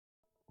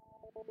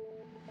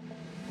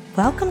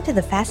Welcome to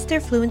the Faster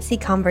Fluency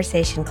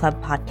Conversation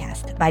Club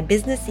podcast by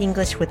Business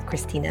English with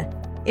Christina.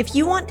 If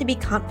you want to be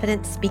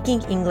confident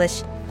speaking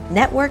English,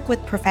 network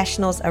with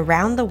professionals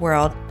around the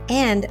world,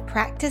 and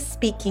practice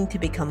speaking to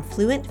become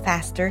fluent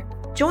faster,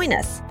 join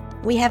us.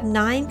 We have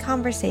 9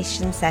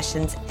 conversation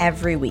sessions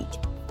every week.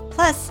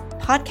 Plus,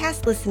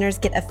 podcast listeners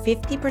get a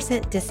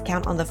 50%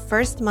 discount on the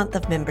first month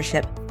of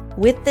membership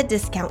with the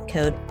discount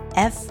code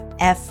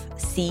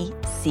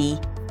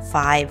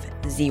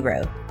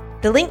FFCC50.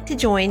 The link to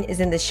join is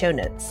in the show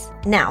notes.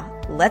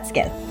 Now, let's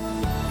go.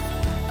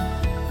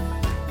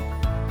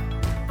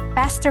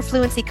 Faster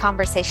Fluency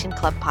Conversation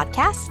Club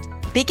podcast.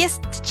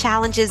 Biggest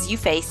challenges you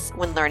face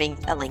when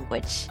learning a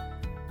language.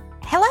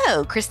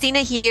 Hello, Christina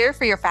here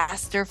for your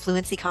Faster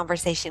Fluency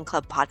Conversation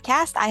Club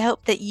podcast. I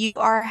hope that you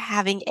are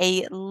having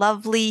a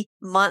lovely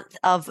month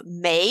of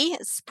May.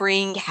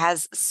 Spring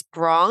has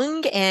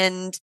sprung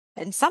and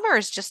summer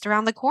is just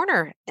around the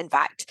corner. In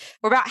fact,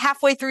 we're about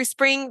halfway through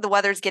spring. The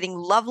weather's getting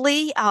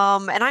lovely.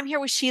 And I'm here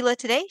with Sheila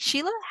today.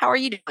 Sheila, how are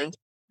you doing?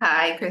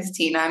 Hi,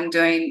 Christina. I'm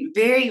doing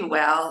very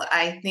well.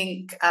 I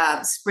think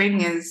spring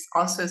is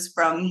also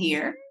sprung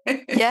here.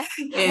 Yeah.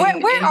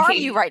 Where are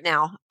you right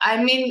now?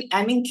 I'm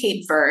in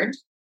Cape Verde.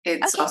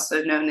 It's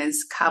also known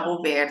as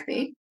Cabo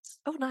Verde.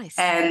 Oh, nice.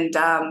 And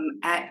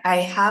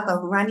I have a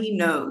runny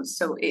nose,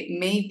 so it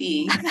may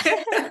be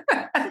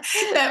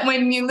that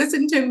when you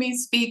listen to me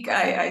speak,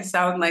 I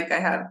sound like I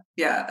have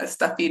a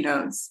stuffy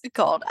nose.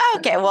 Cold.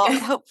 Okay.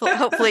 Well,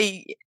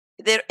 hopefully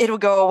it'll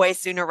go away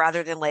sooner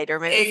rather than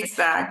later. Maybe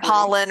exactly.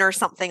 Pollen or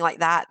something like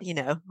that, you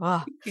know.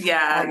 Oh,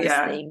 yeah.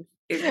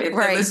 If the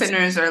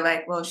listeners are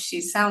like, well,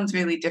 she sounds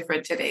really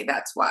different today,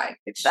 that's why.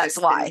 That's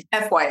why.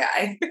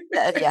 FYI.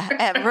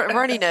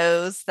 Runny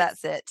nose.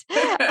 That's it.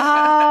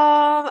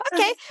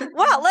 Okay.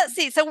 Well, let's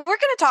see. So we're going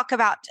to talk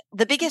about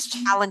the biggest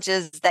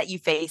challenges that you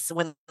face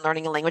when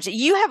learning a language.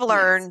 You have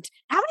learned,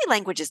 how many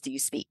languages do you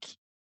speak?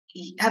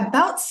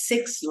 About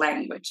 6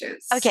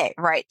 languages. Okay,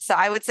 right. So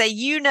I would say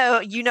you know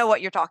what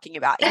you're talking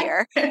about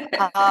here. You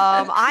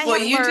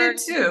do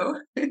too.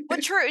 Well,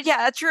 true.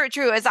 Yeah,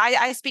 true. As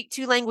I speak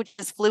 2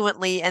 languages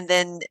fluently, and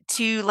then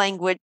 2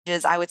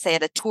 languages I would say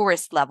at a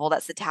tourist level.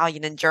 That's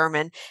Italian and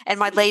German. And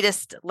my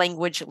latest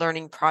language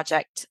learning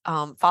project,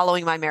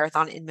 following my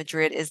marathon in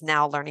Madrid, is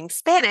now learning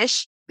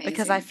Spanish. Amazing.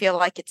 Because I feel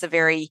like it's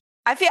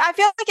I feel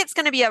like it's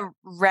going to be a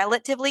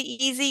relatively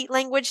easy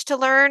language to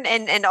learn,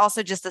 and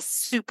also just a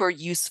super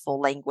useful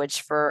language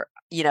for,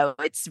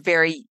 it's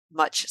very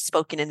much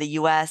spoken in the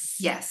US.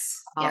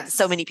 Yes.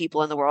 So many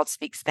people in the world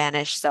speak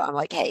Spanish. So I'm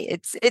like, hey,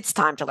 it's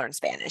time to learn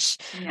Spanish.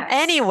 Yes.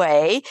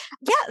 Anyway,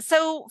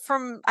 so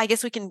I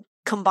guess we can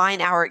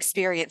combine our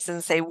experience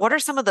and say, what are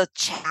some of the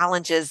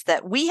challenges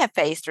that we have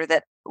faced or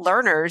that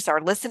learners,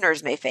 our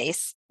listeners may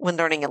face when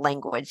learning a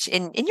language?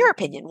 In your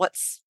opinion,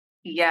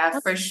 Yeah,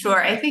 for sure.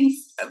 I think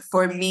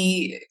for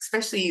me,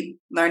 especially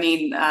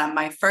learning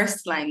my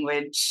first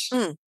language,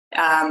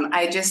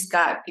 I just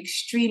got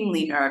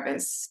extremely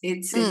nervous.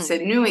 It's a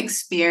new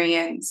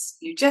experience.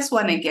 You just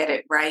want to get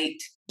it right.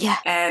 Yeah.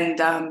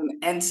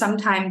 And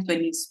sometimes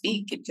when you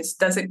speak, it just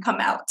doesn't come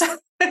out.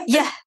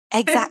 Yeah.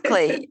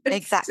 Exactly.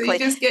 So you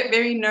just get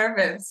very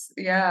nervous.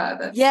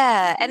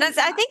 Yeah. And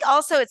I think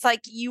also it's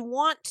like you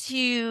want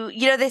to,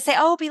 they say,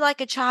 oh, be like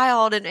a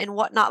child and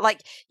whatnot.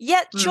 Like,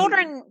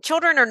 children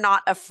are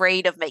not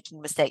afraid of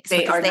making mistakes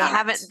because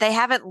they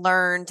haven't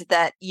learned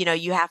that,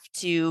 you have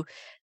to,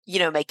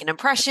 make an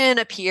impression,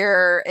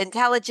 appear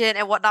intelligent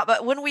and whatnot.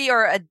 But when we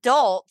are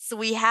adults,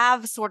 we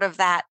have sort of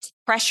that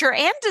pressure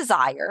and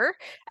desire,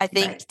 I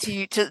think,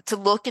 to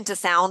look and to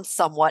sound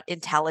somewhat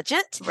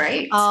intelligent.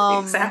 Right.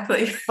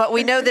 Exactly. But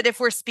we know that if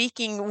we're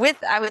speaking with,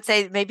 I would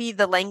say, maybe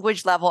the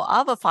language level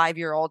of a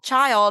 5-year-old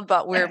child,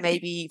 but we're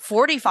maybe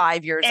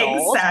 45 years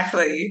old.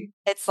 Exactly.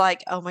 It's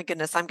like, oh my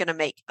goodness, I'm going to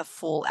make a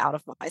fool out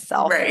of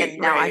myself. And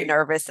now I'm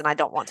nervous and I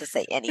don't want to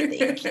say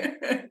anything. So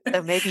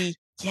maybe,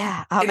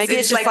 maybe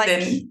it's just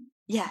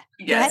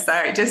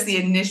just the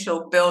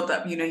initial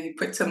buildup. You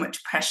put so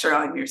much pressure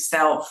on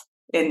yourself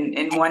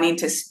in wanting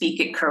to speak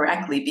it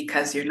correctly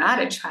because you're not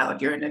a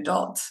child, you're an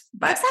adult.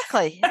 But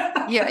exactly.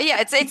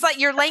 It's like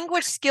your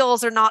language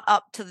skills are not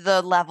up to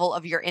the level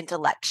of your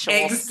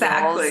intellectual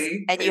skills,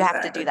 and you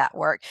have to do that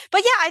work.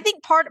 But I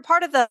think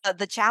part of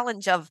the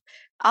challenge of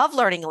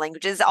learning a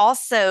language is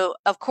also,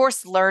 of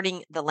course,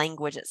 learning the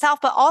language itself,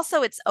 but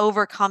also it's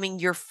overcoming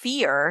your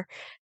fear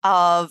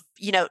of,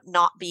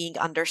 not being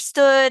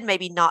understood,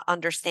 maybe not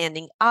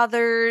understanding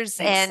others,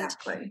 and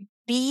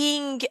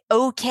being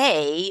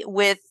okay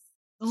with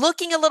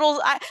looking a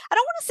little, I don't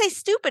want to say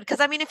stupid,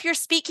 because I mean, if you're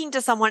speaking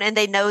to someone and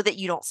they know that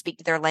you don't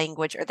speak their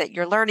language or that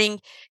you're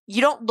learning,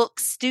 you don't look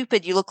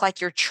stupid. You look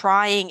like you're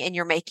trying and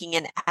you're making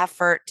an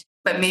effort.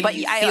 But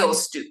you feel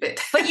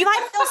stupid. But you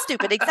might feel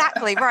stupid.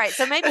 Exactly. Right.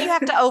 So maybe you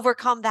have to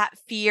overcome that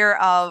fear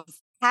of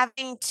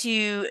having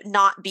to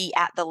not be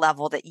at the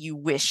level that you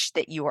wish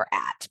that you were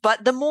at.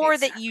 But the more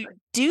that you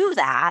do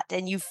that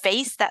and you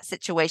face that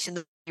situation,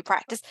 that you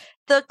practice,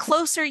 the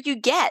closer you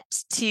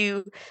get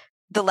to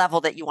the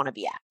level that you want to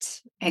be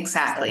at.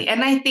 Exactly.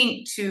 And I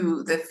think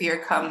too, the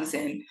fear comes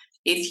in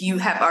if you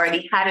have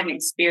already had an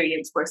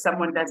experience where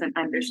someone doesn't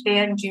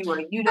understand you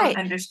or you don't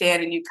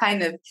understand, and you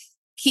kind of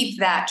keep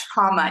that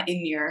trauma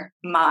in your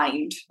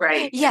mind,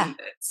 right? Yeah. And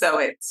so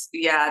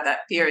that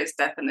fear is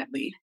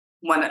definitely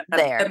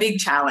a big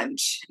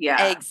challenge.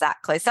 Yeah.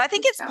 Exactly. So I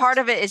think it's part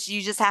of it is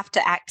you just have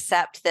to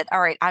accept that,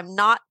 all right, I'm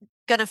not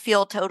going to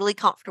feel totally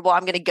comfortable.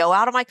 I'm going to go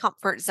out of my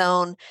comfort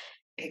zone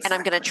and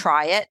I'm going to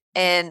try it.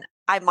 And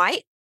I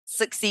might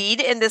succeed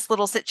in this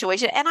little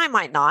situation and I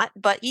might not,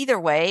 but either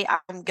way,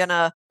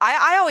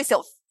 I always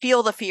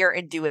feel the fear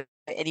and do it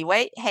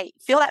anyway. Hey,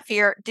 feel that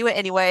fear, do it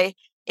anyway.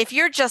 If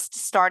you're just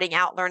starting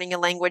out learning a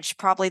language,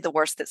 probably the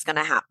worst that's going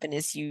to happen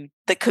is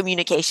the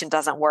communication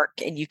doesn't work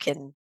and you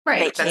can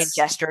make hand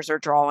gestures or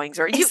drawings,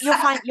 or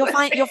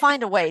you'll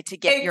find a way to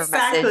get your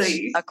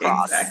message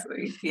across.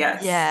 Exactly.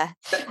 Yes. Yeah.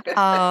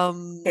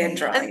 Hand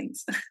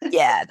drawings.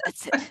 Yeah,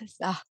 that's it.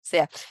 So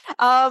yeah.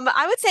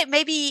 I would say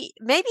maybe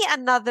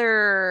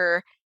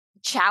another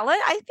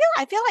challenge.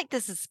 I feel like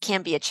this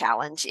can be a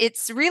challenge.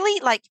 It's really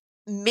like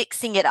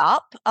mixing it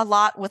up a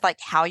lot with like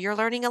how you're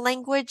learning a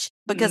language,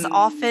 because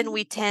often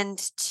we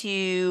tend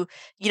to,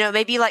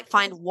 maybe like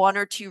find one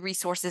or two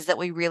resources that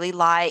we really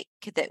like,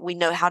 that we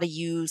know how to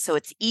use. So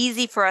it's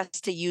easy for us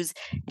to use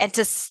and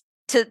to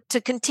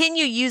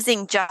continue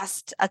using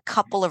just a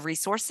couple of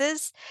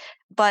resources.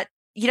 But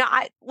we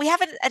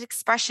have an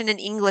expression in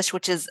English,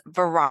 which is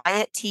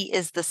variety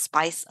is the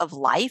spice of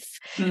life,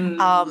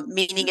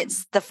 meaning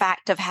it's the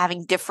fact of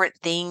having different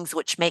things,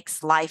 which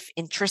makes life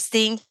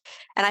interesting.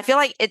 And I feel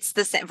like it's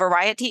the same.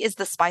 Variety is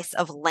the spice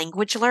of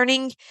language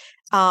learning,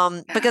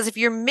 because if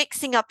you're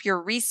mixing up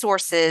your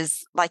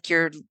resources, like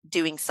you're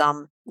doing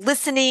some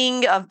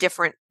listening of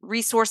different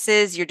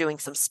resources, you're doing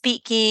some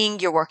speaking,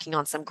 you're working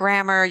on some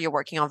grammar, you're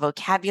working on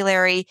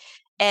vocabulary,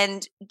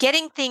 and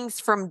getting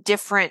things from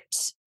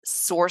different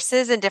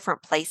sources in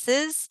different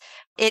places,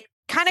 it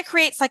kind of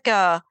creates like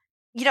an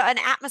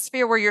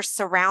atmosphere where you're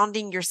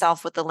surrounding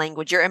yourself with the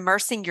language, you're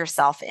immersing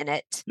yourself in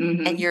it,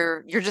 and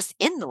you're just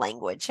in the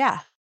language. Yeah.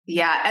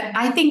 And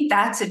I think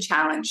that's a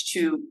challenge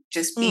too,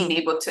 just being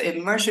able to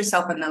immerse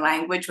yourself in the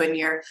language when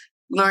you're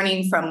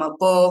learning from a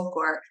book,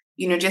 or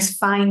just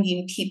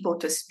finding people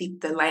to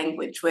speak the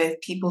language with,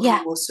 people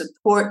who will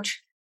support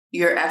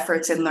your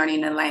efforts in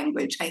learning a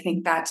language. I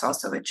think that's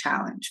also a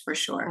challenge for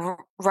sure.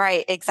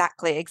 Right.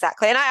 Exactly.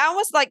 And I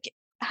almost I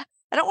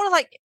don't want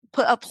to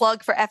put a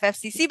plug for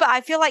FFCC, but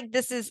I feel like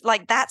this is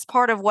that's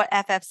part of what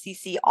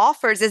FFCC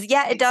offers is,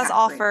 it does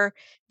offer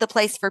the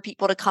place for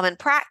people to come and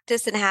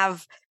practice and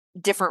have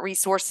different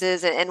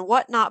resources and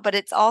whatnot. But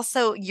it's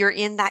also, you're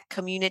in that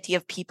community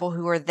of people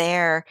who are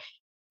there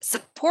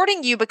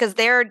supporting you because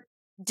they're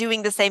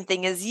doing the same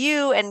thing as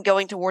you and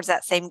going towards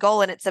that same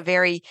goal. And it's a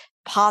very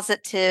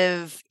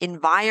positive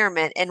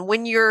environment. And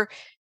when you're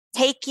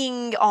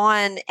taking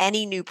on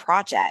any new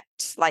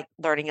project, like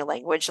learning a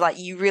language,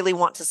 you really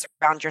want to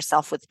surround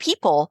yourself with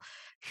people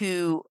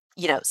who,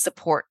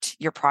 support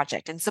your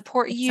project and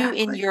support you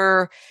in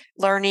your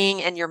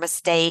learning and your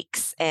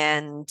mistakes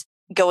and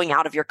going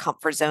out of your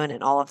comfort zone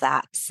and all of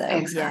that. So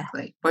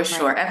for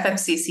sure.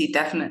 FFCC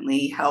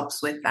definitely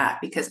helps with that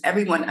because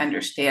everyone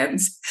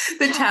understands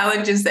the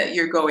challenges that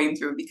you're going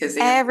through, because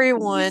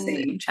everyone the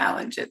same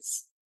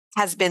challenges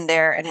has been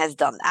there and has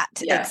done that.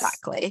 Yes.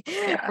 Exactly.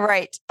 Yeah.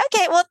 Right.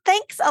 Okay. Well,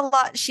 thanks a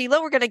lot,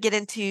 Sheila. We're going to get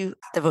into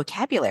the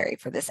vocabulary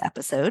for this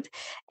episode.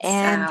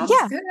 And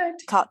Sounds good.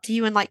 Talk to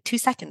you in 2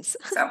 seconds.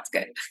 Sounds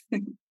good.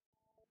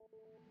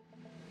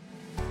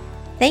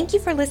 Thank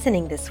you for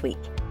listening this week.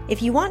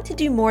 If you want to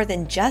do more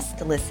than just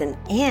listen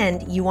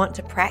and you want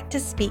to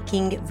practice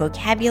speaking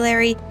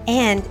vocabulary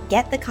and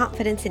get the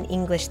confidence in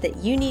English that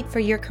you need for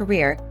your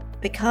career,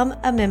 become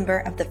a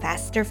member of the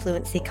Faster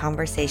Fluency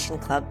Conversation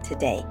Club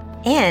today.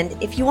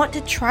 And if you want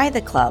to try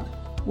the club,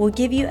 we'll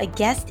give you a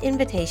guest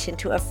invitation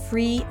to a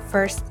free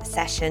first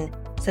session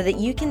so that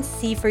you can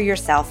see for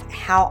yourself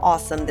how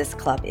awesome this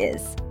club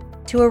is.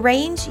 To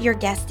arrange your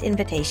guest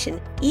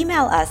invitation,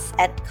 email us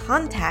at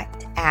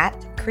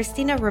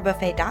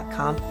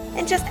contact@ChristinaRebuffet.com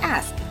and just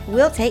ask.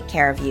 We'll take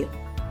care of you.